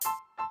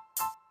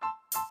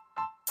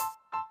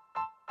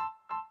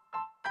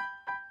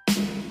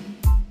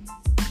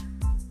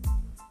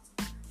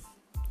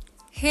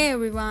Hey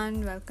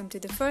everyone, welcome to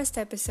the first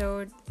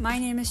episode. My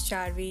name is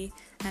Charvi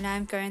and I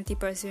am currently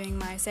pursuing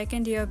my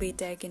second year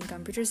BTech in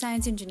Computer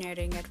Science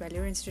Engineering at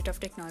Vellore Institute of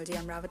Technology,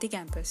 Amravati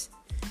campus.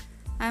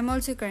 I am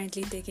also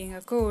currently taking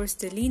a course,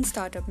 the Lean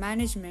Startup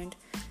Management,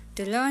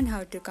 to learn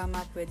how to come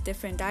up with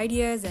different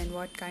ideas and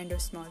what kind of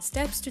small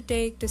steps to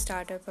take to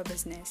start up a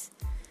business.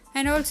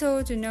 And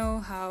also to know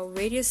how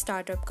various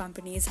startup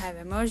companies have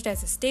emerged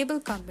as a stable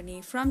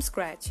company from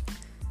scratch.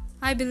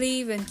 I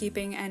believe in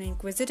keeping an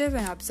inquisitive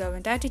and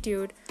observant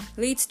attitude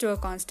leads to a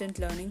constant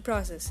learning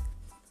process.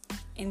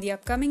 In the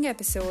upcoming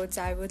episodes,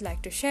 I would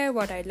like to share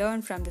what I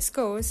learned from this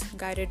course,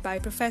 guided by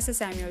Professor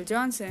Samuel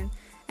Johnson,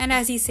 and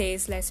as he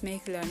says, let's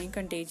make learning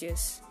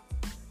contagious.